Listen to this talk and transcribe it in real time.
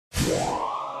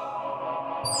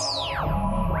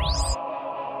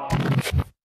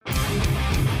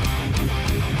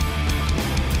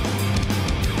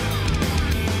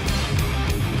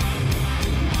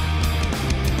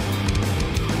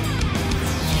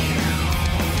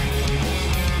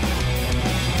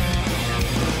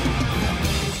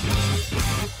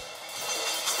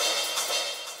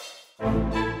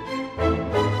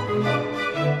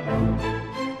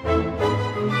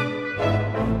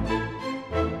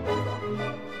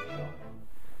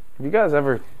Have you guys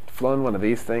ever flown one of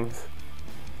these things?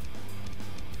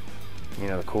 You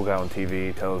know, the cool guy on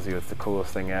TV tells you it's the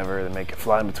coolest thing ever. They make it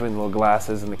fly in between the little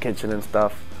glasses in the kitchen and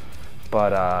stuff.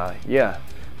 But yeah,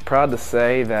 proud to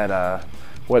say that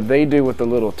what they do with the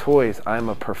little toys, I'm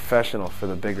a professional for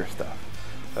the bigger stuff.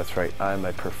 That's right, I'm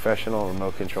a professional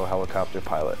remote control helicopter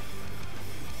pilot.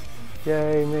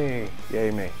 Yay me,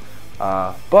 yay me.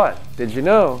 But did you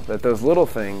know that those little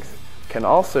things can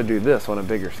also do this on a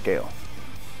bigger scale?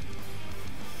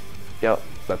 Yep,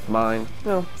 that's mine.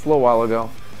 No, it's a little while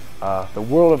ago. The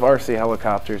world of RC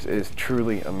helicopters is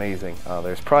truly amazing.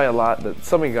 There's probably a lot that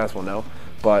some of you guys will know,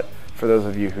 but for those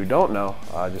of you who don't know,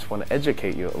 I just want to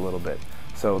educate you a little bit.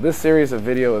 So this series of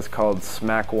video is called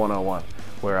Smack101,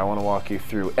 where I want to walk you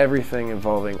through everything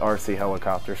involving RC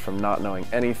helicopters, from not knowing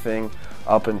anything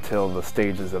up until the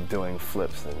stages of doing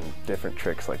flips and different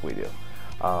tricks like we do.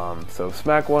 So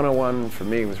Smack101 for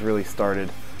me was really started,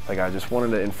 like I just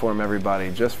wanted to inform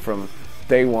everybody just from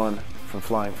day one, from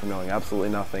flying, from knowing absolutely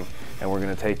nothing, and we're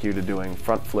going to take you to doing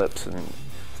front flips and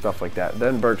stuff like that.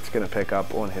 Then Burke's going to pick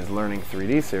up on his Learning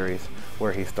 3D series,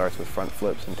 where he starts with front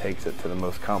flips and takes it to the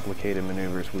most complicated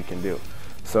maneuvers we can do.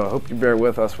 So I hope you bear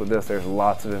with us with this. There's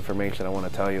lots of information I want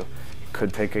to tell you. It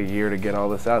could take a year to get all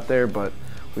this out there, but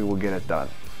we will get it done,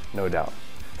 no doubt.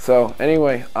 So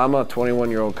anyway, I'm a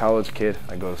 21-year-old college kid.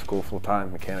 I go to school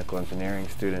full-time, mechanical engineering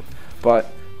student,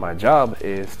 but my job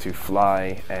is to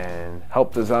fly and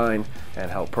help design and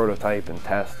help prototype and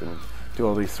test and do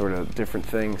all these sort of different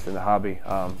things in the hobby,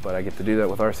 but I get to do that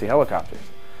with RC helicopters.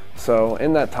 So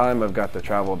in that time, I've got to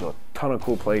travel to a ton of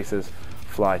cool places,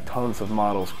 fly tons of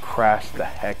models, crash the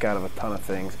heck out of a ton of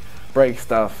things, break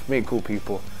stuff, meet cool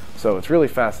people. So it's really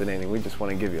fascinating. We just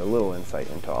want to give you a little insight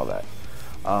into all that.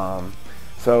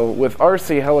 So with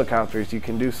RC helicopters, you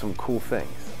can do some cool things.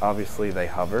 Obviously they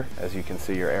hover, as you can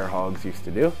see your air hogs used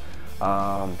to do.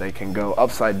 They can go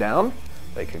upside down,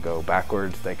 they can go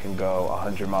backwards, they can go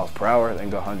 100 miles per hour, they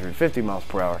can go 150 miles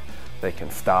per hour. They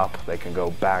can stop, they can go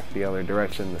back the other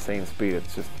direction, the same speed.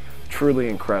 It's just truly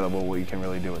incredible what you can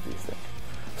really do with these things.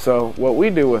 So what we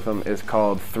do with them is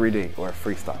called 3D, or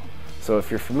freestyle. So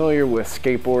if you're familiar with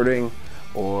skateboarding,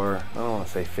 or I don't want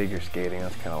to say figure skating,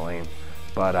 that's kind of lame,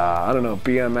 but I don't know,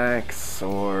 BMX,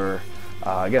 or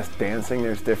I guess dancing,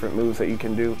 there's different moves that you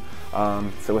can do.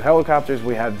 So with helicopters,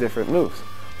 we have different moves.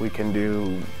 We can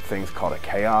do things called a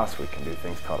chaos, we can do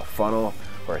things called a funnel,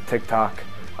 or a tic-tac.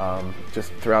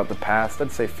 Just throughout the past,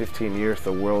 I'd say 15 years,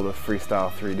 the world of freestyle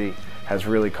 3D has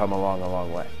really come along a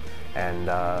long way.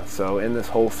 And so in this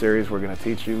whole series, we're going to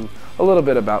teach you a little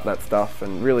bit about that stuff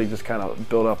and really just kind of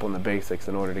build up on the basics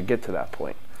in order to get to that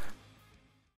point.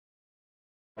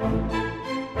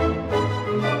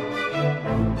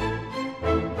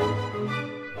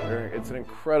 It's an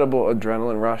incredible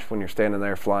adrenaline rush when you're standing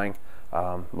there flying.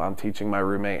 I'm teaching my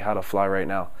roommate how to fly right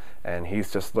now, and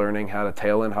he's just learning how to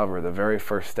tail and hover, the very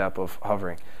first step of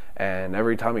hovering. And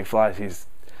every time he flies,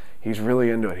 he's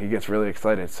really into it. He gets really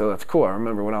excited. So that's cool. I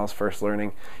remember when I was first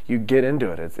learning, you get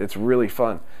into it. It's really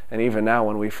fun. And even now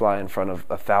when we fly in front of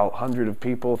hundreds of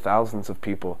people, thousands of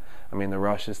people, I mean, the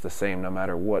rush is the same no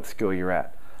matter what skill you're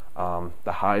at.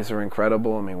 The highs are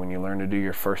incredible. I mean, when you learn to do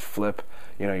your first flip,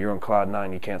 you know, you're on cloud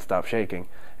 9, you can't stop shaking.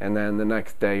 And then the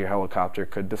next day your helicopter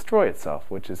could destroy itself,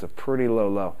 which is a pretty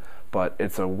low, but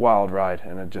it's a wild ride,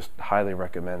 and I just highly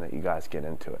recommend that you guys get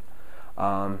into it.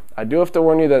 I do have to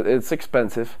warn you that it's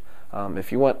expensive.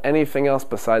 If you want anything else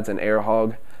besides an air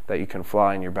hog that you can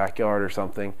fly in your backyard or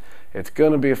something, it's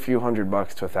going to be a few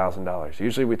 $100 to $1,000.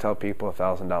 Usually we tell people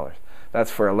 $1,000. That's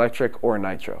for electric or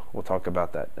nitro. We'll talk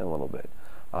about that in a little bit.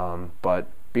 But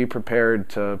be prepared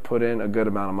to put in a good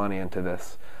amount of money into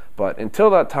this. But until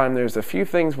that time, there's a few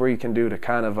things where you can do to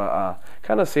kind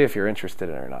of see if you're interested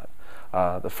in it or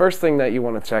not. The first thing that you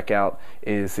want to check out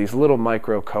is these little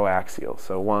micro coaxials.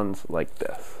 So ones like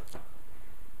this.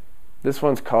 This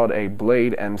one's called a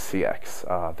Blade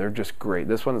MCX. They're just great.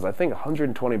 This one is, I think,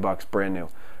 120 bucks, brand new.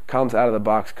 Comes out of the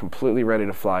box completely ready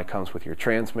to fly. Comes with your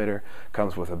transmitter,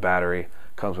 comes with a battery,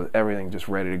 comes with everything just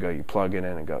ready to go. You plug it in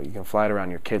and go. You can fly it around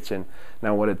your kitchen.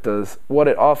 Now what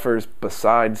it offers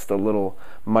besides the little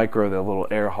the little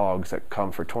air hogs that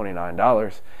come for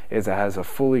 $29, is it has a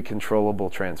fully controllable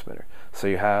transmitter. So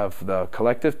you have the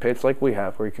collective pitch like we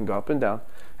have, where you can go up and down,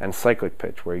 and cyclic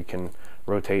pitch, where you can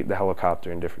rotate the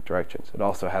helicopter in different directions. It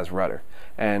also has rudder,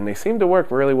 and they seem to work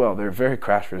really well. They're very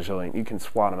crash resilient. You can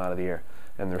swat them out of the air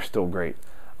and they're still great.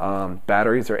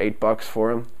 Batteries are $8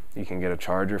 for them. You can get a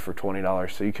charger for $20,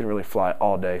 so you can really fly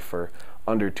all day for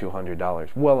under $200,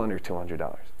 well under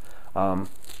 $200.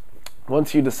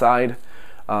 Once you decide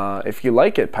If you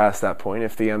like it past that point,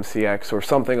 if the MCX or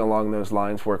something along those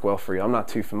lines work well for you, I'm not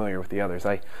too familiar with the others.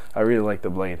 I really like the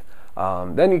Blade.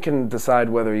 Then you can decide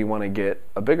whether you want to get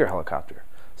a bigger helicopter.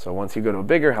 So once you go to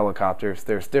bigger helicopters,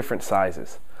 there's different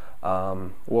sizes.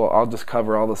 Well, I'll just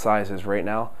cover all the sizes right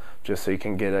now, just so you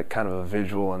can get a kind of a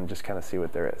visual and just kind of see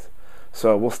what there is.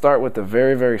 So we'll start with the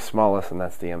very, very smallest, and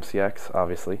that's the MCX,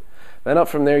 obviously. Then up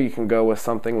from there, you can go with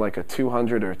something like a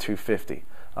 200 or a 250.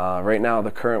 Right now,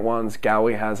 the current ones,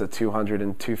 Gaui has a 200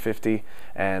 and 250,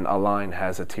 and Align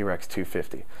has a T-Rex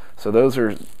 250. So those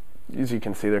are, as you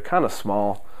can see, they're kind of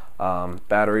small.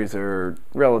 Batteries are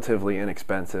relatively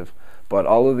inexpensive, but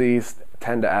all of these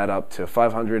tend to add up to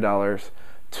 $500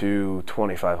 to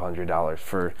 $2,500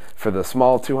 for the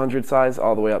small 200 size,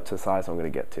 all the way up to the size I'm going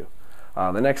to get to.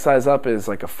 The next size up is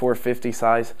like a 450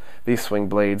 size. These swing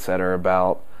blades that are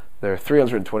about, they're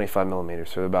 325 millimeters,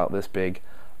 so they're about this big.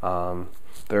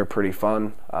 They're pretty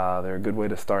fun. They're a good way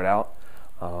to start out.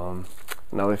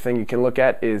 Another thing you can look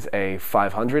at is a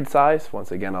 500 size.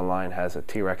 Once again, Align has a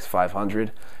T-Rex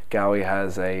 500. Gaui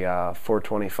has a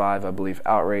 425. I believe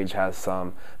Outrage has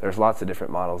some. There's lots of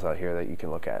different models out here that you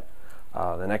can look at.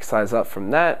 The next size up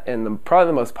from that, and probably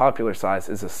the most popular size,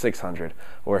 is a 600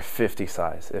 or a 50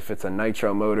 size. If it's a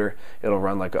nitro motor, it'll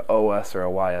run like a OS or a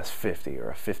YS50 or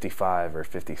a 55 or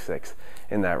 56,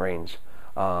 in that range.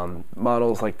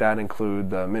 Models like that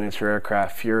include the miniature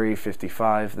aircraft Fury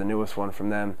 55, the newest one from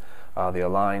them, the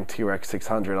Align T-Rex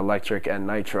 600 electric and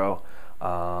nitro.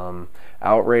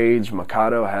 Outrage,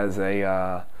 Mikado has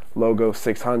a Logo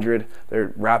 600, their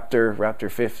Raptor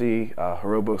 50,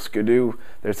 Hirobo Skidoo.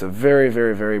 There's a very,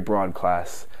 very, very broad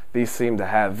class. These seem to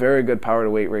have very good power to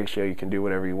weight ratio. You can do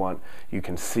whatever you want. You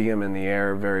can see them in the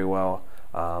air very well.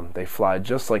 They fly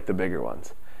just like the bigger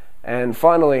ones. And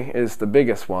finally is the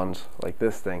biggest ones, like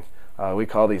this thing. We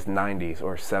call these 90s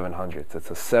or 700s.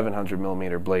 It's a 700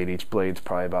 millimeter blade. Each blade's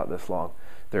probably about this long.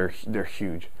 They're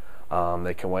huge.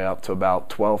 They can weigh up to about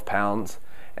 12 pounds.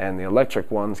 And the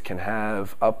electric ones can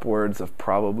have upwards of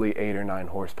probably 8 or 9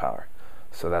 horsepower.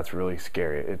 So that's really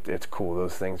scary. It's cool.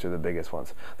 Those things are the biggest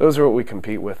ones. Those are what we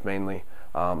compete with mainly.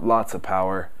 Lots of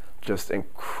power, just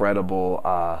incredible.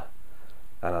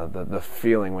 The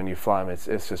feeling when you fly them,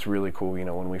 it's just really cool. You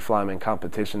know, when we fly them in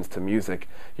competitions to music,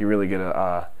 you really get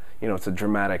a, it's a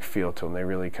dramatic feel to them. They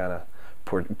really kind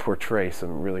of portray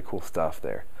some really cool stuff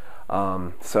there.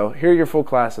 So here are your full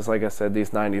classes. Like I said,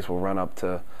 these 90s will run up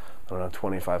to, I don't know,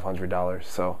 $2,500.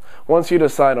 So once you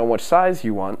decide on which size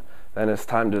you want, then it's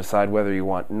time to decide whether you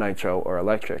want nitro or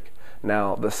electric.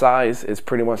 Now, the size is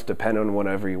pretty much dependent on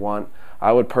whatever you want.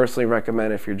 I would personally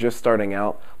recommend, if you're just starting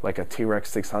out, like a T-Rex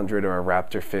 600 or a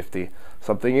Raptor 50,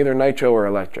 something either nitro or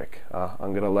electric.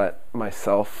 I'm going to let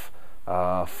myself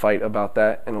fight about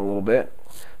that in a little bit,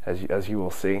 as you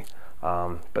will see.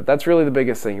 But that's really the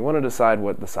biggest thing. You want to decide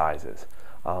what the size is.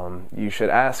 You should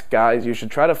ask guys, you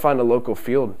should try to find a local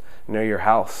field near your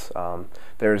house.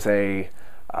 There's a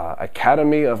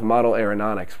Academy of Model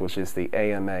Aeronautics, which is the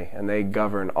AMA, and they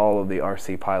govern all of the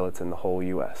RC pilots in the whole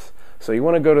US. So you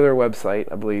want to go to their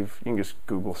website. I believe you can just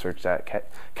Google search that,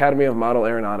 Academy of Model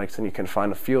Aeronautics, and you can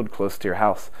find a field close to your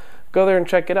house. Go there and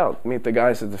check it out. Meet the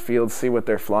guys at the field, see what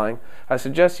they're flying. I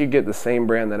suggest you get the same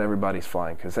brand that everybody's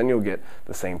flying, because then you'll get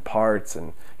the same parts,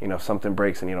 and if something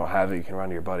breaks and you don't have it, you can run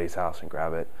to your buddy's house and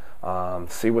grab it.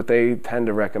 See what they tend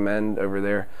to recommend over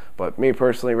there. But me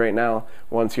personally right now,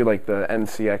 once you like the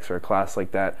MCX or a class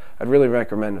like that, I'd really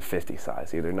recommend a 50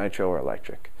 size, either nitro or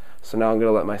electric. So now I'm going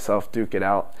to let myself duke it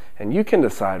out, and you can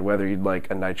decide whether you'd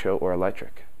like a nitro or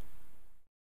electric.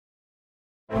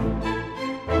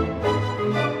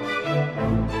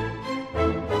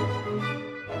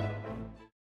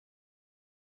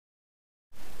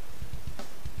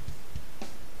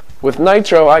 With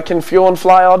nitro, I can fuel and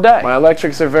fly all day. My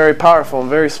electrics are very powerful and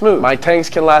very smooth. My tanks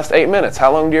can last 8 minutes.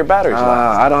 How long do your batteries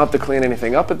last? I don't have to clean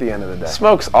anything up at the end of the day.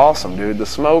 Smoke's awesome, dude. The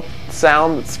smoke,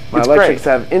 sound, it's great. My electrics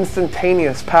have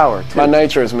instantaneous power, too. My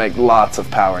nitros make lots of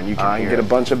power, and you can get a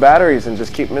bunch of batteries and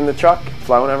just keep them in the truck,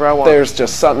 fly whenever I want. There's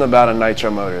just something about a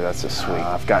nitro motor that's just sweet.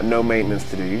 I've got no maintenance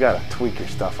to do. You gotta tweak your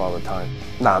stuff all the time.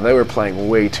 Nah, they were playing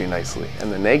way too nicely.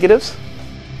 And the negatives?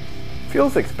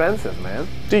 Fuel's expensive, man.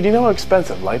 Dude, you know how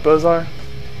expensive lipos are?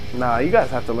 Nah, you guys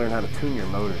have to learn how to tune your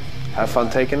motors. Have fun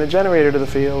taking a generator to the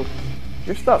field.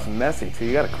 Your stuff's messy, too.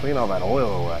 You gotta clean all that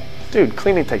oil away. Dude,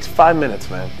 cleaning takes 5 minutes,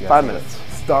 man. 5 minutes.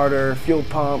 Starter, fuel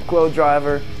pump, glow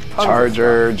driver,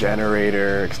 charger,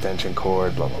 generator, extension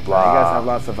cord, blah, blah, blah. You guys have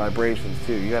lots of vibrations,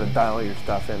 too. You gotta dial your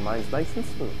stuff in. Mine's nice and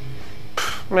smooth.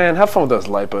 Man, have fun with those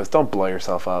lipos. Don't blow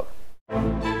yourself up.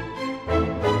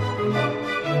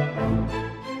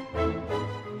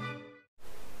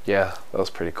 Yeah, that was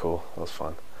pretty cool. That was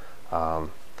fun.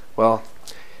 Well,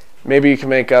 maybe you can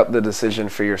make up the decision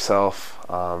for yourself.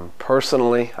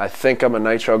 Personally, I think I'm a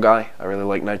nitro guy. I really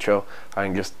like nitro. I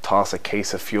can just toss a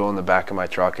case of fuel in the back of my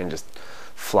truck and just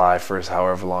fly for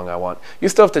however long I want. You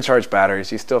still have to charge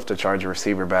batteries. You still have to charge a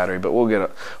receiver battery, but we'll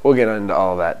get into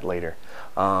all of that later.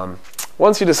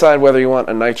 Once you decide whether you want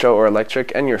a nitro or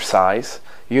electric and your size,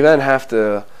 you then have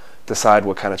to decide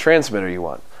what kind of transmitter you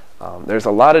want. There's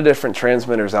a lot of different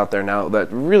transmitters out there now that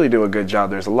really do a good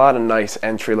job. There's a lot of nice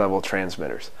entry-level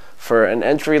transmitters. For an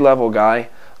entry-level guy,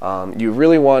 you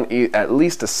really want at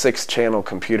least a 6-channel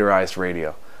computerized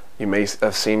radio. You may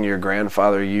have seen your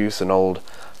grandfather use an old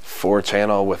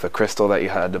 4-channel with a crystal that you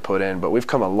had to put in, but we've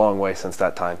come a long way since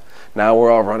that time. Now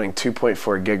we're all running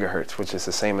 2.4 gigahertz, which is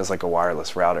the same as like a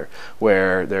wireless router,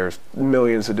 where there's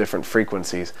millions of different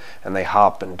frequencies and they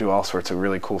hop and do all sorts of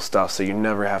really cool stuff, so you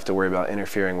never have to worry about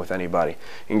interfering with anybody.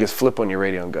 You can just flip on your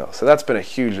radio and go. So that's been a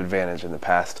huge advantage in the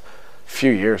past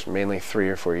few years, mainly 3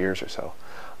 or 4 years or so.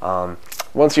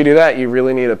 Once you do that, you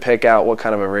really need to pick out what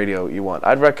kind of a radio you want.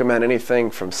 I'd recommend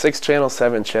anything from 6-channel,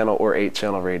 7-channel, or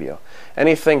 8-channel radio.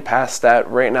 Anything past that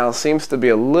right now seems to be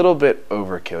a little bit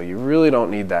overkill. You really don't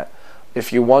need that.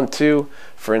 If you want to,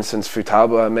 for instance,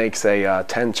 Futaba makes a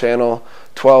 10-channel,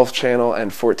 12-channel,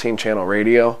 and 14-channel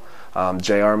radio.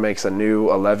 JR makes a new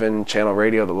 11-channel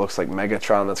radio that looks like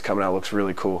Megatron that's coming out. Looks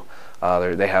really cool.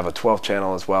 They have a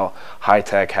 12-channel as well. High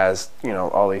Tech has, you know,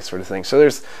 all these sort of things. So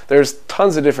there's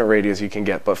tons of different radios you can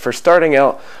get. But for starting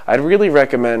out, I'd really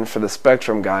recommend for the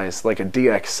Spectrum guys like a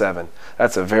DX7.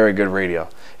 That's a very good radio.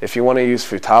 If you want to use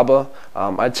Futaba,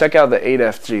 I'd check out the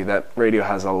 8FG. That radio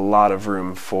has a lot of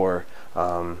room for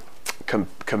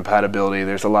compatibility.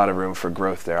 There's a lot of room for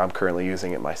growth there. I'm currently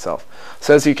using it myself.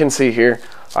 So as you can see here,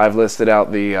 I've listed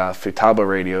out the Futaba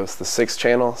radios, the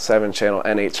 6-channel, 7-channel,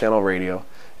 and 8-channel radio,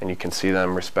 and you can see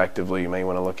them respectively. You may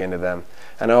want to look into them.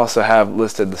 And I also have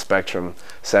listed the Spectrum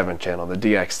 7-channel, the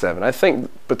DX7. I think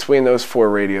between those 4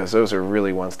 radios, those are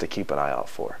really ones to keep an eye out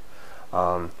for.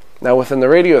 Now within the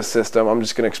radio system, I'm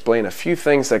just going to explain a few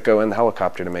things that go in the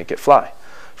helicopter to make it fly.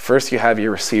 First, you have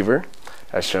your receiver,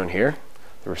 as shown here.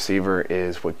 The receiver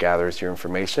is what gathers your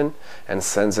information and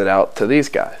sends it out to these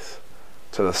guys,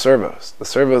 to the servos. The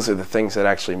servos are the things that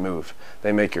actually move.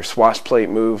 They make your swash plate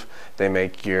move, they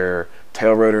make your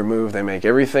tail rotor move, they make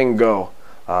everything go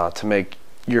to make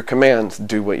your commands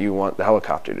do what you want the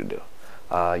helicopter to do.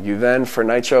 You then, for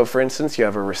nitro for instance, you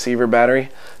have a receiver battery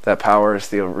that powers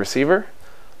the receiver.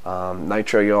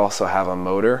 Nitro, you also have a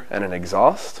motor and an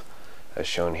exhaust, as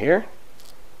shown here.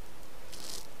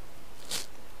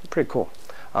 Pretty cool.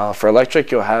 For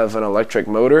electric, you'll have an electric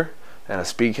motor and a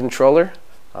speed controller.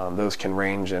 Those can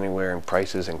range anywhere in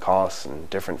prices and costs and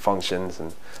different functions,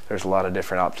 and there's a lot of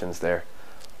different options there.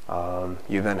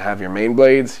 You then have your main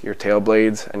blades, your tail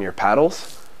blades, and your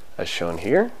paddles, as shown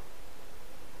here.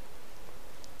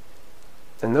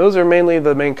 And those are mainly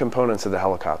the main components of the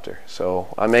helicopter. So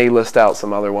I may list out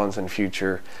some other ones in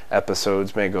future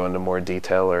episodes, may go into more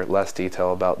detail or less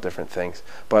detail about different things.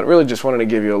 But really just wanted to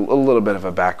give you a little bit of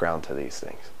a background to these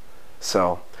things.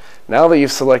 So now that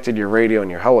you've selected your radio and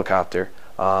your helicopter,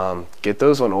 get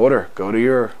those on order. Go to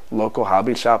your local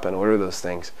hobby shop and order those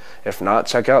things. If not,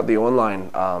 check out the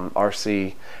online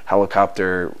RC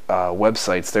helicopter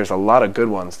websites. There's a lot of good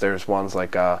ones. There's ones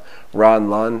like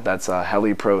Ron Lund, that's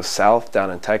HeliPros South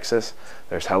down in Texas.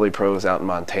 There's HeliPros out in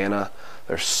Montana.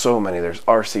 There's so many. There's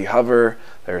RC Hover,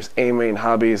 there's A-Main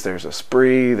Hobbies, there's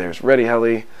Esprit, there's Ready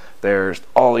Heli. There's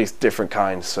all these different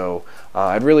kinds. So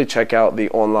I'd really check out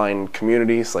the online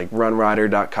communities like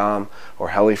runrider.com or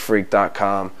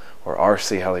helifreak.com or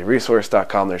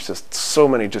rcheliresource.com. There's just so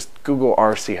many. Just Google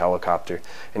RC helicopter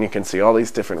and you can see all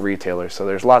these different retailers. So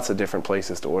there's lots of different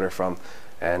places to order from,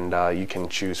 and you can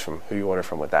choose from who you order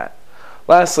from with that.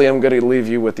 Lastly, I'm going to leave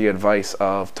you with the advice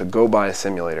of to go buy a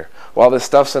simulator. While this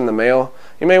stuff's in the mail,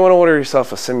 you may want to order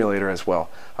yourself a simulator as well.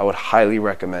 I would highly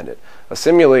recommend it. A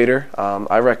simulator,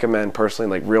 I recommend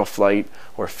personally like Real Flight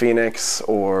or Phoenix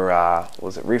or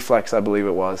was it Reflex, I believe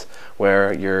it was,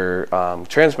 where your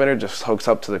transmitter just hooks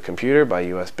up to the computer by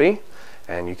USB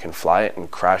and you can fly it and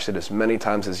crash it as many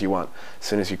times as you want. As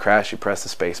soon as you crash, you press the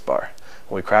space bar.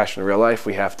 When we crash in real life,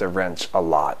 we have to wrench a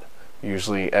lot.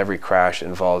 Usually every crash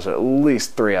involves at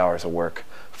least 3 hours of work,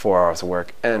 4 hours of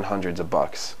work, and hundreds of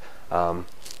bucks.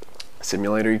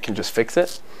 Simulator, you can just fix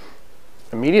it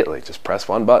immediately. Just press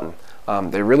one button.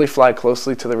 They really fly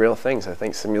closely to the real things. I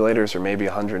think simulators are maybe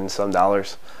 $100 and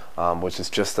some, which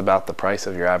is just about the price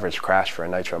of your average crash for a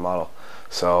nitro model.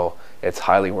 So it's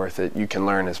highly worth it. You can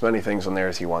learn as many things on there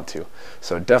as you want to.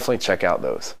 So definitely check out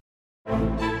those.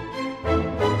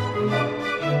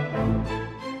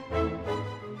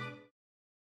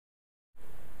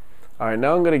 Alright,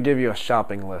 now I'm going to give you a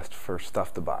shopping list for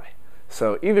stuff to buy.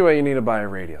 So either way, you need to buy a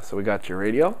radio. So we got your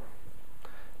radio.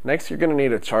 Next, you're going to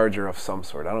need a charger of some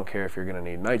sort. I don't care if you're going to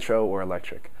need nitro or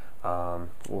electric.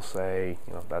 We'll say,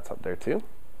 that's up there too.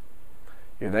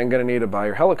 You're then going to need to buy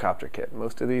your helicopter kit.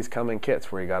 Most of these come in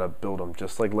kits where you got to build them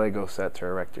just like Lego sets or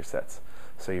erector sets.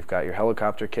 So you've got your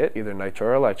helicopter kit, either nitro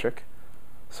or electric.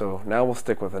 So now we'll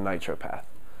stick with a nitro path.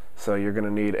 So you're going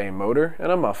to need a motor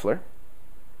and a muffler.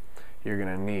 You're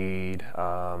going to need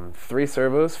 3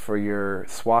 servos for your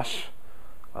swash,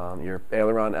 your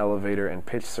aileron, elevator, and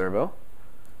pitch servo.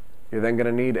 You're then going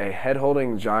to need a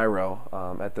head-holding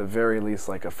gyro, at the very least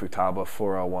like a Futaba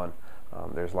 401.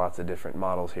 There's lots of different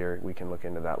models here. We can look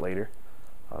into that later.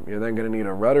 You're then going to need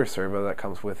a rudder servo that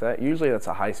comes with that. Usually that's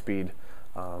a high-speed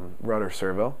rudder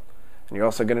servo. And you're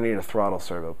also going to need a throttle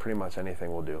servo. Pretty much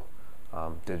anything will do,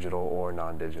 digital or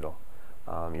non-digital.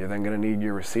 You're then going to need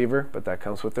your receiver, but that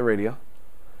comes with the radio.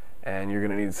 And you're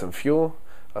going to need some fuel,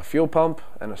 a fuel pump,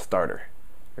 and a starter.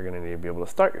 You're going to need to be able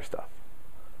to start your stuff.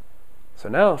 So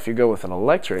now if you go with an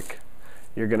electric,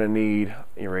 you're going to need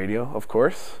your radio, of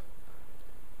course.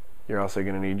 You're also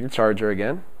going to need your charger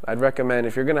again. I'd recommend,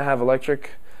 if you're going to have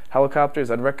electric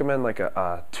helicopters, I'd recommend like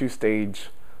a 2-stage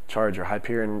charger.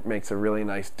 Hyperion makes a really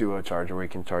nice duo charger where you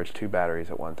can charge 2 batteries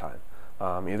at one time.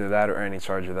 Either that or any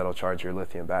charger that'll charge your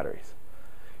lithium batteries.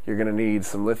 You're going to need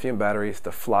some lithium batteries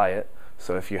to fly it.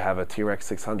 So if you have a T-Rex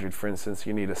 600, for instance,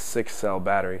 you need a 6-cell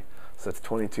battery. So that's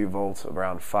 22 volts,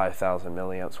 around 5,000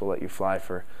 milliamps. Will let you fly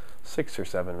for 6 or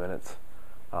 7 minutes.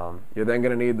 You're then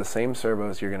going to need the same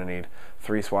servos. You're going to need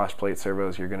 3 swash plate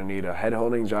servos. You're going to need a head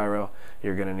holding gyro.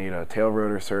 You're going to need a tail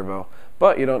rotor servo,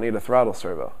 but you don't need a throttle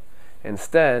servo.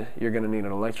 Instead, you're going to need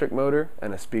an electric motor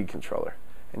and a speed controller.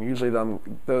 And usually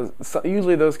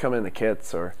those come in the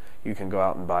kits, or you can go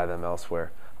out and buy them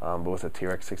elsewhere. But with a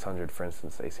T-Rex 600, for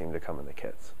instance, they seem to come in the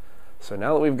kits. So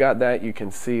now that we've got that, you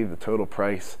can see the total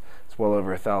price. It's well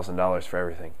over $1,000 for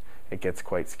everything. It gets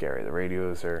quite scary. The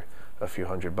radios are a few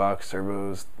 $100,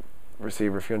 servos,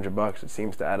 receiver a few $100. It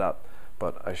seems to add up,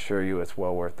 but I assure you it's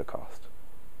well worth the cost.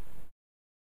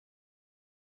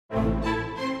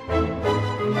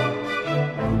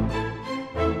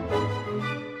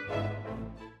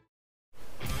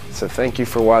 So thank you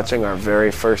for watching our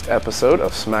very first episode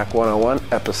of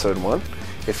Smack101, Episode 1.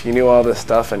 If you knew all this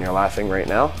stuff and you're laughing right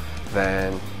now,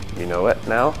 then you know it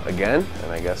now again,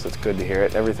 and I guess it's good to hear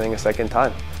everything a second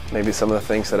time. Maybe some of the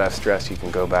things that I've stressed you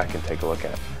can go back and take a look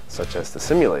at, such as the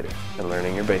simulator and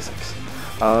learning your basics.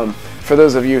 For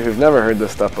those of you who've never heard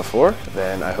this stuff before,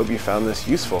 then I hope you found this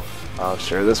useful.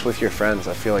 Share this with your friends.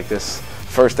 I feel like this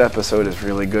first episode is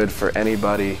really good for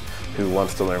anybody who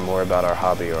wants to learn more about our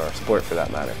hobby or our sport for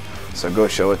that matter. So go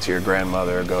show it to your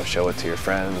grandmother, go show it to your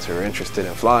friends who are interested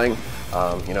in flying,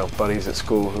 buddies at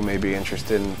school who may be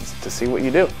interested to see what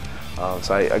you do.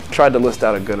 So I tried to list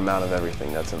out a good amount of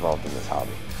everything that's involved in this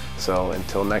hobby. So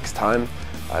until next time,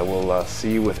 I will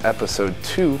see you with episode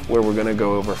 2, where we're going to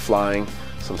go over flying,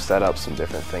 some setups, some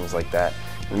different things like that.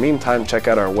 In the meantime, check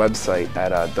out our website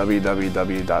at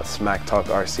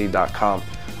www.smacktalkrc.com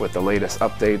with the latest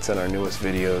updates and our newest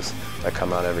videos that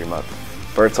come out every month.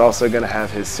 Bert's also going to have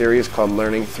his series called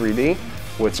Learning 3D,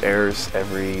 which airs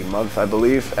every month, I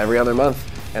believe, every other month.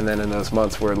 And then in those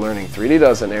months where Learning 3D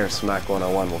doesn't air,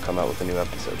 Smack101 will come out with a new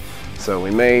episode. So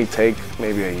we may take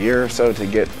maybe a year or so to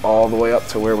get all the way up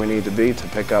to where we need to be to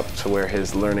pick up to where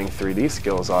his Learning 3D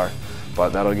skills are. But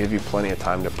that'll give you plenty of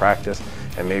time to practice,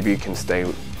 and maybe you can stay,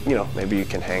 maybe you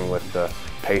can hang with the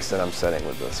pace that I'm setting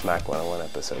with the Smack101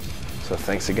 episodes. So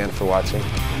thanks again for watching.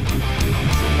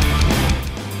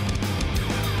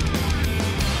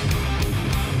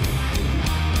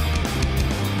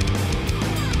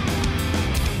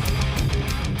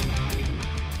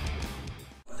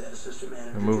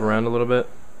 Move around a little bit.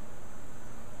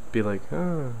 Be like,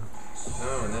 oh.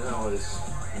 No, now is.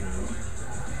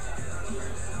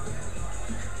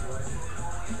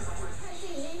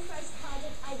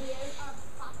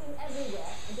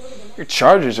 Your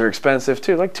chargers are expensive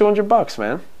too, like $200,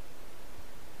 man.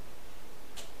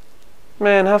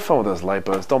 Man, have fun with those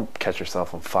lipos. Don't catch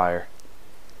yourself on fire.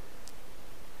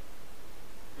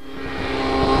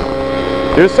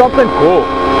 Do something cool.